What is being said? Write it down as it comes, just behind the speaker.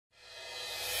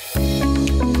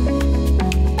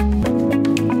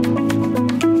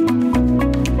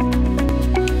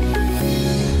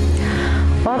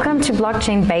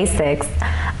Blockchain Basics,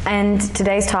 and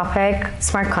today's topic,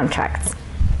 smart contracts.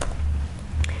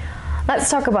 Let's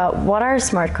talk about what are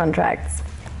smart contracts,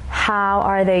 how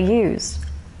are they used,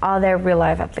 are there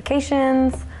real-life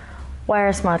applications, why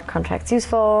are smart contracts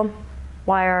useful,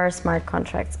 why are smart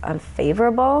contracts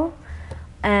unfavorable,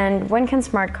 and when can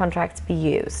smart contracts be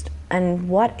used, and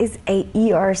what is a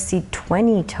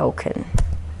ERC20 token?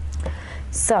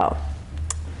 So,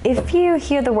 if you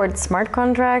hear the word smart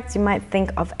contract, you might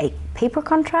think of a paper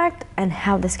contract and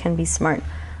how this can be smart.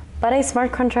 But a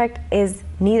smart contract is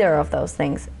neither of those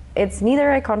things. It's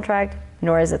neither a contract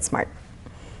nor is it smart.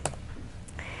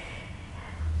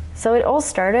 So it all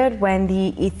started when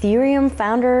the Ethereum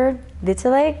founder,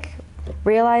 Vitalik,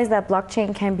 realized that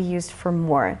blockchain can be used for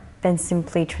more than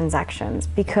simply transactions,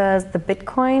 because the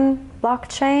Bitcoin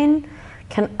blockchain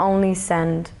can only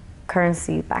send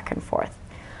currency back and forth.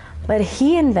 But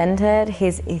he invented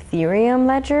his Ethereum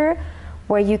ledger,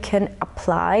 where you can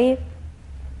apply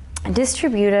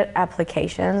distributed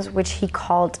applications, which he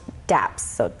called dApps,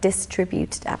 so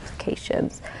distributed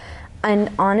applications, and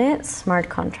on it smart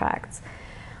contracts,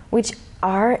 which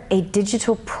are a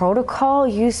digital protocol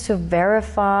used to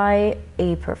verify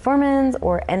a performance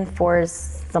or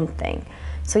enforce something.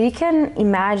 So you can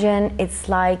imagine it's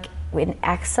like in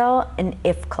Excel an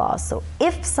if clause. So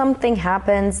if something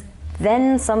happens,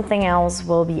 then something else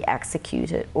will be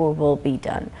executed or will be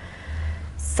done.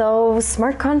 So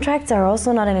smart contracts are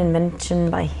also not an invention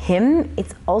by him.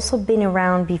 It's also been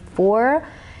around before.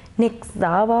 Nick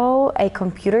Szabo, a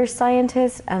computer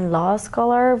scientist and law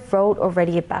scholar, wrote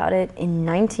already about it in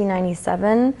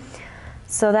 1997.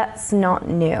 So that's not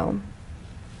new.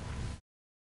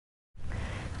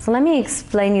 So let me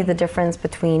explain you the difference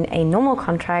between a normal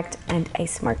contract and a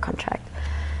smart contract.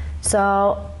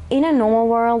 So in a normal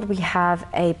world, we have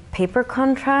a paper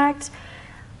contract,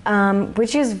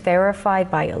 which is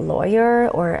verified by a lawyer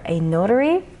or a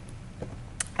notary,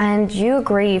 and you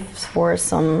agree for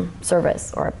some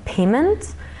service or a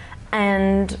payment,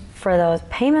 and for those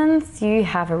payments, you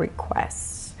have a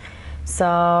request.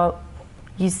 So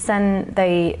you send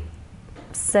the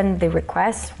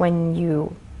request when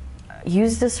you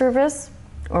use the service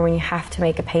or when you have to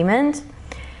make a payment,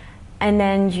 and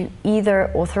then you either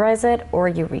authorize it or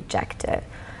you reject it.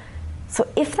 So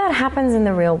if that happens in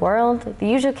the real world, the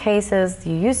usual case is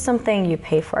you use something, you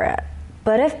pay for it.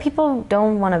 But if people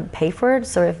don't want to pay for it,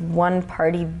 so if one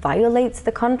party violates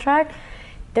the contract,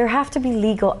 there have to be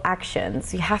legal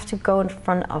actions. You have to go in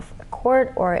front of a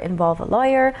court or involve a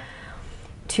lawyer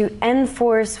to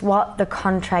enforce what the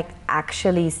contract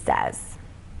actually says.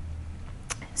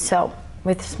 So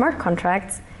with smart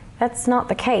contracts, that's not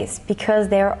the case because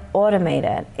they're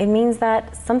automated. It means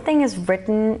that something is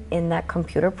written in that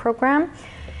computer program,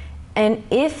 and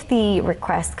if the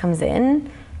request comes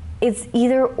in, it's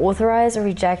either authorized or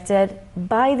rejected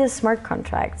by the smart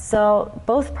contract. So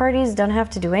both parties don't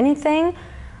have to do anything.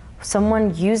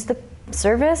 Someone used the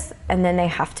service and then they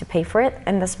have to pay for it,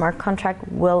 and the smart contract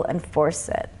will enforce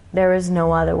it. There is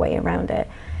no other way around it.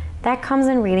 That comes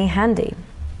in really handy.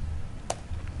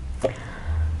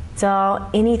 So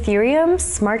in Ethereum,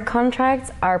 smart contracts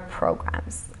are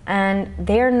programs, and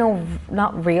they're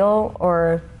not real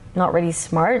or not really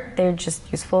smart. They're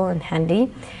just useful and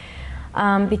handy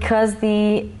because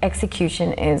the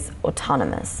execution is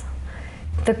autonomous.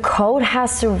 The code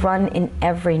has to run in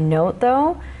every node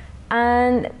though,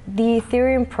 and the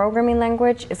Ethereum programming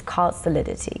language is called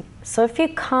Solidity. So if you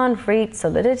can't read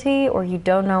Solidity or you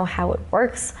don't know how it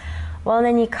works, well,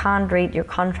 then you can't read your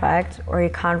contract or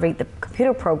you can't read the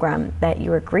computer program that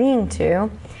you're agreeing to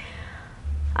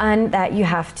and that you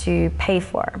have to pay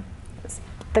for.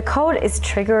 The code is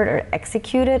triggered or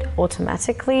executed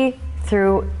automatically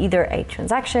through either a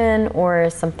transaction or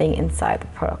something inside the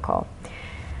protocol.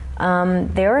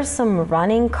 There are some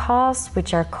running costs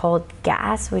which are called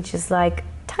gas, which is like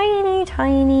tiny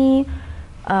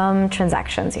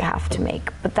transactions you have to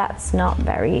make, but that's not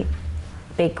very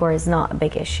big or is not a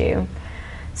big issue.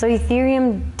 So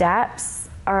Ethereum dApps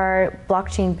are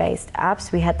blockchain-based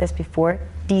apps. We had this before,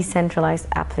 decentralized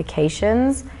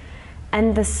applications.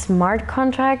 And the smart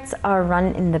contracts are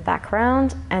run in the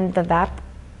background, and the app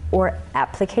or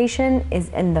application is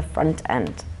in the front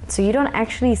end. So you don't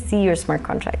actually see your smart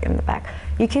contract in the back.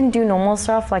 You can do normal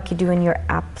stuff like you do in your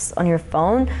apps on your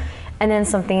phone, and then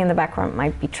something in the background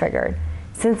might be triggered.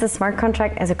 Since the smart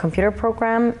contract is a computer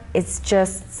program, it's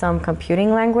just some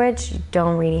computing language you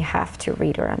don't really have to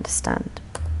read or understand.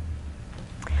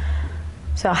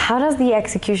 So how does the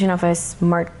execution of a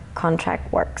smart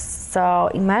contract works? So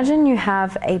imagine you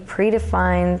have a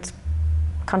predefined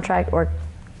contract or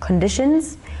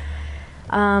conditions,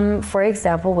 For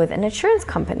example, with an insurance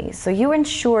company. So you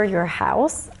insure your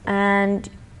house and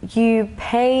you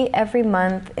pay every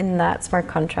month in that smart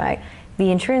contract the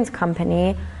insurance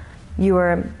company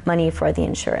your money for the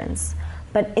insurance.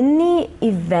 But in the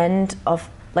event of,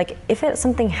 like, if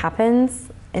something happens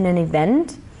in an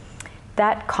event,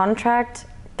 that contract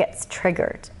gets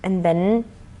triggered and then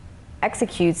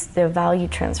executes the value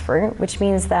transfer, which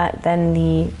means that then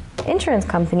the insurance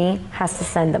company has to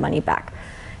send the money back.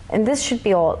 And this should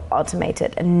be all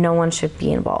automated and no one should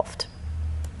be involved.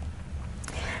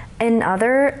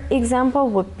 Another example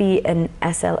would be an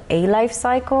SLA life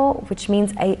cycle, which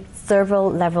means a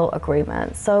several level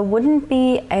agreement. So it wouldn't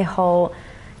be a whole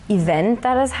event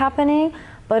that is happening,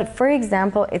 but for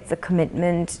example, it's a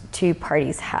commitment two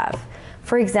parties have.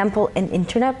 For example, an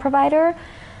internet provider.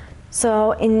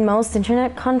 So in most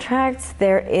internet contracts,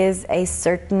 there is a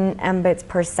certain mbits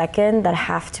per second that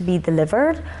have to be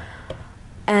delivered.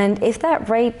 And if that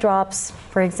rate drops,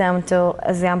 for example,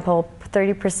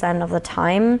 30% of the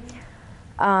time,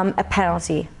 a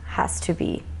penalty has to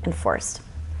be enforced.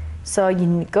 So you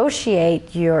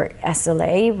negotiate your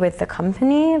SLA with the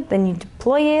company, then you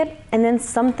deploy it, and then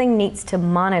something needs to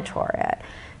monitor it.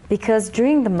 Because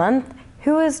during the month,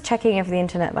 who is checking if the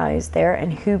internet value is there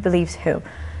and who believes who?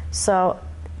 So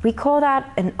we call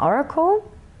that an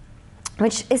oracle,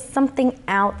 which is something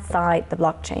outside the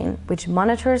blockchain, which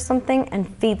monitors something and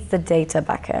feeds the data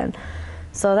back in.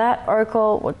 So that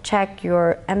oracle will check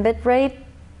your mbit rate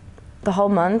the whole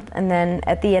month, and then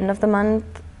at the end of the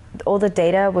month, all the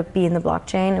data would be in the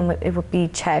blockchain and it would be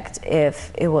checked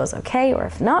if it was okay or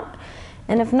if not.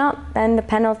 And if not, then the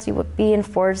penalty would be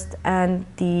enforced and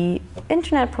the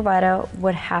internet provider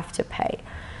would have to pay.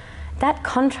 That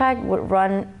contract would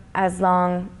run as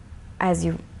long as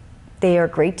they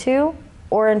agree to,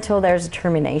 or until there's a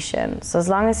termination. So as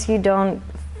long as you don't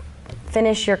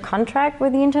finish your contract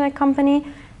with the internet company,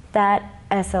 that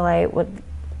SLA would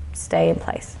stay in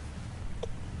place.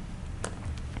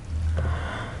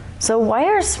 So why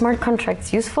are smart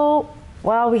contracts useful?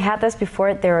 Well, we had this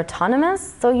before, they're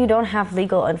autonomous, so you don't have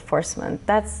legal enforcement.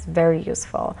 That's very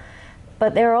useful.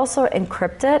 But they're also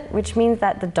encrypted, which means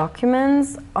that the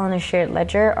documents on a shared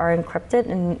ledger are encrypted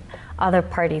and other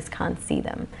parties can't see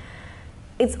them.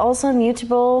 It's also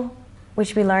immutable,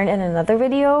 which we learned in another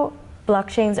video.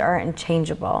 Blockchains are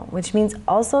unchangeable, which means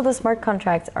also the smart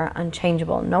contracts are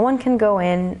unchangeable. No one can go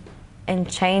in and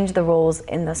change the rules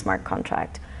in the smart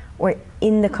contract or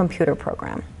in the computer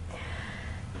program.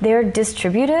 They're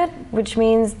distributed, which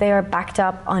means they are backed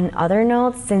up on other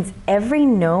nodes. Since every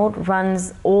node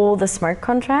runs all the smart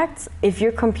contracts, if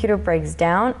your computer breaks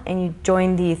down and you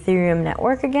join the Ethereum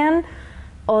network again,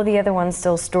 all the other ones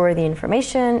still store the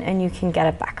information and you can get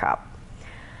it back up.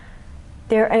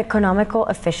 They're economical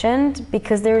efficient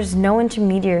because there's no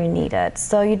intermediary needed.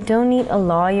 So you don't need a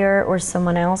lawyer or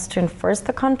someone else to enforce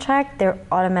the contract. They're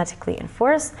automatically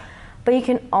enforced. But you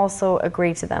can also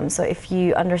agree to them. So if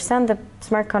you understand the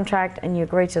smart contract and you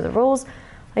agree to the rules,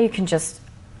 you can just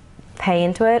pay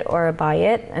into it or buy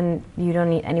it and you don't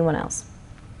need anyone else.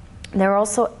 They're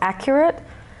also accurate.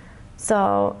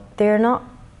 So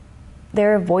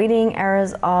they're avoiding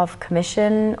errors of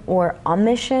commission or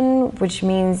omission, which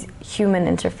means human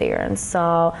interference.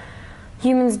 So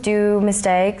humans do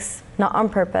mistakes, not on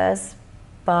purpose,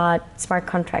 but smart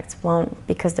contracts won't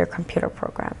because they're computer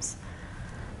programs.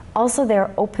 Also, they're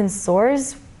open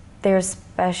source. There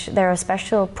are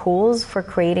special pools for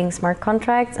creating smart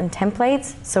contracts and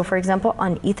templates. So for example,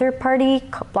 on Etherparty,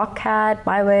 Blockcat,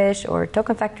 MyWish, or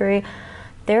Token Factory,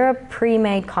 there are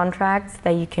pre-made contracts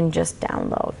that you can just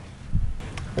download.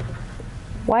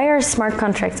 Why are smart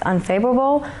contracts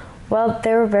unfavorable? Well,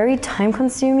 they're very time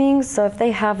consuming. So if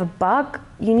they have a bug,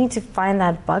 you need to find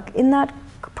that bug in that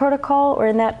protocol or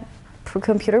in that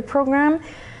computer program.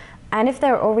 And if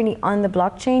they're already on the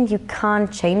blockchain, you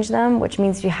can't change them, which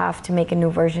means you have to make a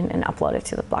new version and upload it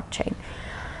to the blockchain.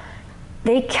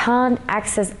 They can't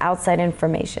access outside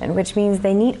information, which means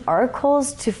they need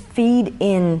oracles to feed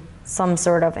in some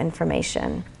sort of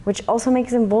information, which also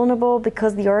makes them vulnerable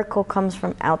because the oracle comes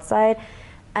from outside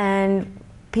and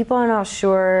people are not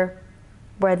sure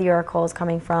where the oracle is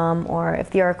coming from or if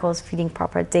the oracle is feeding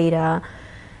proper data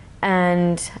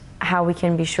and how we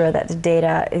can be sure that the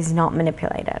data is not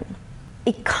manipulated.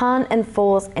 It can't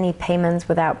enforce any payments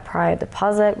without prior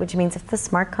deposit, which means if the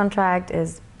smart contract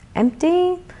is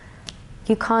empty,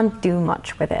 you can't do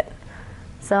much with it.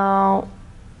 So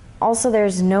also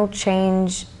there's no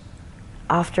change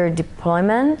after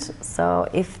deployment. So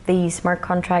if the smart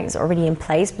contract is already in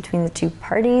place between the two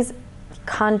parties, you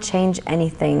can't change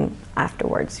anything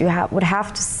afterwards. You would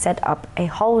have to set up a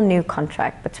whole new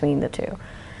contract between the two.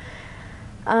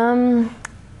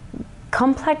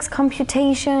 Complex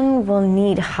computation will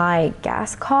need high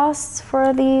gas costs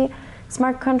for the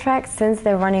smart contracts. Since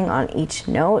they're running on each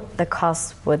node, the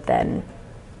costs would then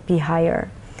be higher.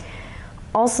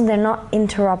 Also, they're not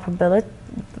interoperable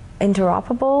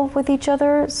with each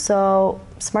other, so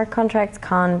smart contracts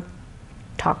can't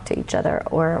talk to each other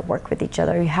or work with each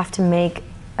other. You have to make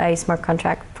a smart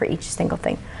contract for each single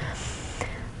thing.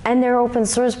 And they're open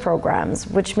source programs,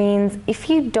 which means if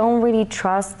you don't really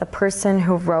trust the person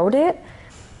who wrote it,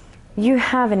 you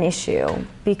have an issue,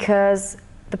 because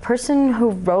the person who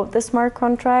wrote the smart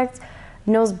contract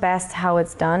knows best how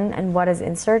it's done and what is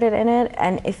inserted in it.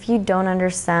 And if you don't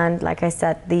understand, like I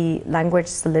said, the language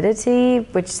solidity,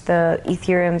 which the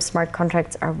Ethereum smart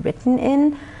contracts are written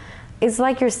in, it's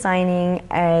like you're signing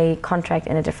a contract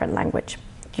in a different language.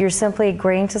 You're simply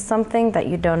agreeing to something that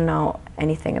you don't know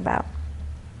anything about.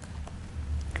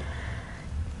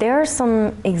 There are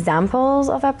some examples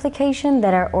of application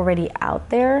that are already out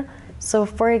there. So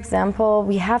for example,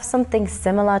 we have something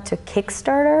similar to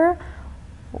Kickstarter,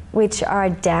 which are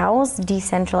DAOs,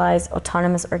 decentralized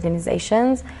autonomous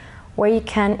organizations, where you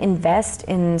can invest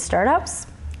in startups.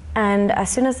 And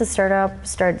as soon as the startup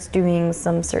starts doing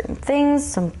some certain things,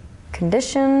 some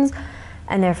conditions,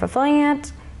 and they're fulfilling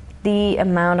it, the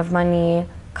amount of money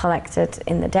collected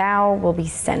in the DAO will be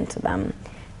sent to them.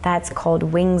 That's called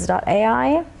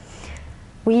Wings.ai.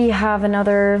 We have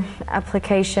another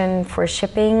application for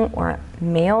shipping or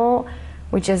mail,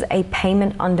 which is a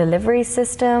payment on delivery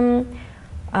system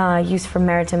used for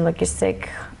maritime logistic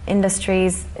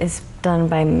industries. Is done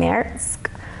by Maersk.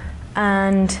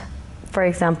 And for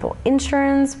example,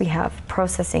 insurance, we have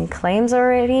processing claims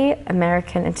already.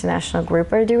 American International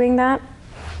Group are doing that.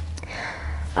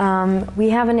 We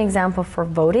have an example for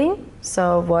voting.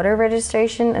 So voter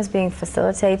registration is being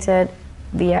facilitated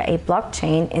via a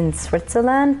blockchain in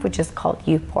Switzerland, which is called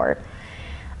Uport.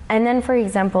 And then, for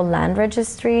example, land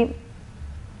registry,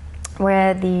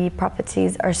 where the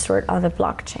properties are stored on the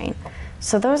blockchain.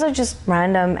 So those are just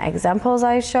random examples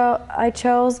I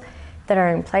chose that are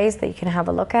in place that you can have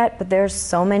a look at, but there's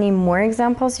so many more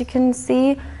examples you can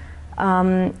see.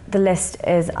 The list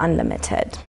is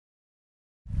unlimited.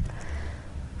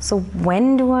 So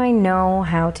when do I know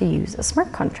how to use a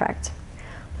smart contract?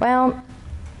 Well,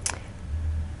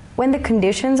 when the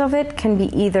conditions of it can be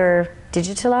either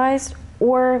digitalized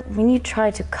or when you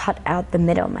try to cut out the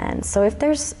middleman. So if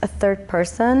there's a third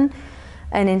person,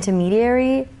 an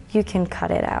intermediary, you can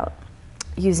cut it out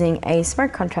using a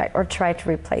smart contract or try to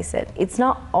replace it. It's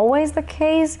not always the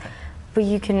case, but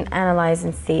you can analyze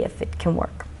and see if it can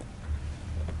work.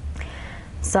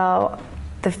 So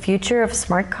the future of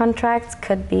smart contracts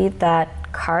could be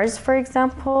that cars, for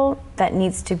example, that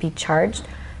needs to be charged,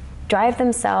 drive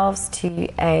themselves to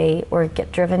or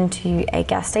get driven to a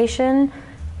gas station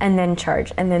and then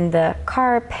charge. And then the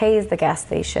car pays the gas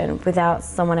station without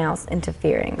someone else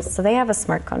interfering. So they have a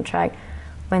smart contract.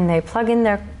 When they plug in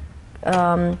their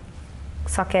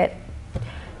socket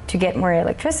to get more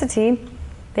electricity,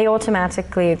 they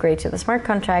automatically agree to the smart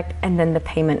contract and then the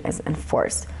payment is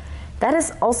enforced. That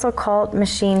is also called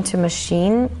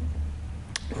machine-to-machine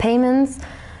payments,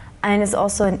 and is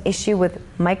also an issue with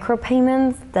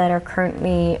micropayments that are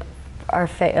currently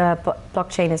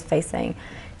blockchain is facing.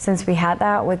 Since we had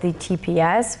that with the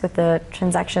TPS, with the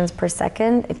transactions per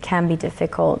second, it can be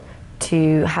difficult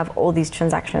to have all these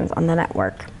transactions on the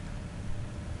network.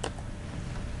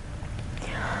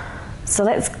 So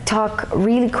let's talk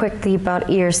really quickly about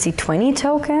ERC20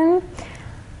 token.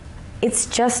 It's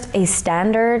just a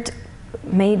standard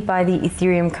made by the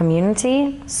Ethereum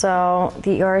community. So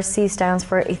the ERC stands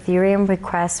for Ethereum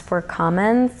Request for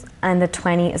Comments, and the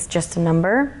 20 is just a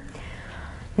number.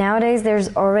 Nowadays,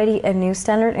 there's already a new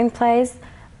standard in place,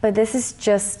 but this is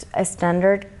just a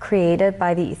standard created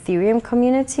by the Ethereum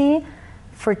community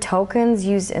for tokens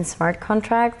used in smart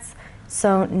contracts,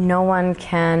 so no one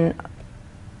can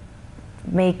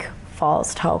make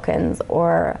false tokens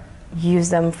or use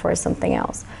them for something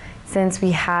else. Since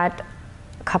we had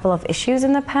a couple of issues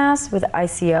in the past with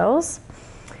ICOs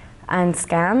and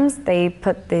scams, they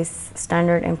put this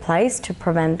standard in place to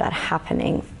prevent that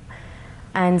happening.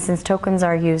 And since tokens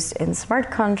are used in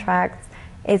smart contracts,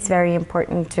 it's very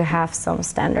important to have some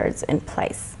standards in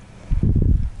place.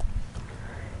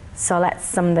 So let's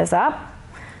sum this up.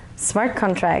 Smart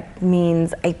contract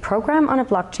means a program on a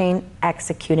blockchain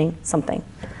executing something.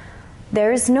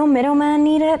 There is no middleman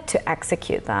needed to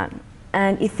execute that.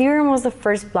 And Ethereum was the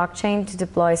first blockchain to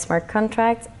deploy smart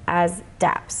contracts as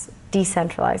dApps,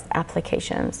 decentralized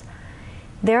applications.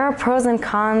 There are pros and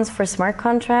cons for smart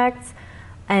contracts,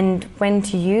 and when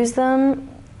to use them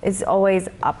is always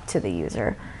up to the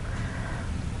user.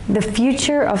 The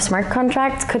future of smart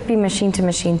contracts could be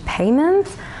machine-to-machine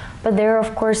payments, but there are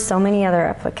of course so many other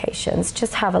applications.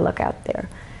 Just have a look out there.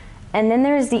 And then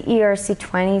there's the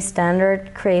ERC20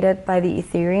 standard created by the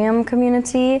Ethereum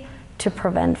community to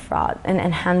prevent fraud and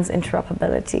enhance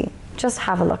interoperability. Just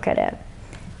have a look at it.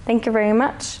 Thank you very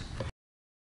much.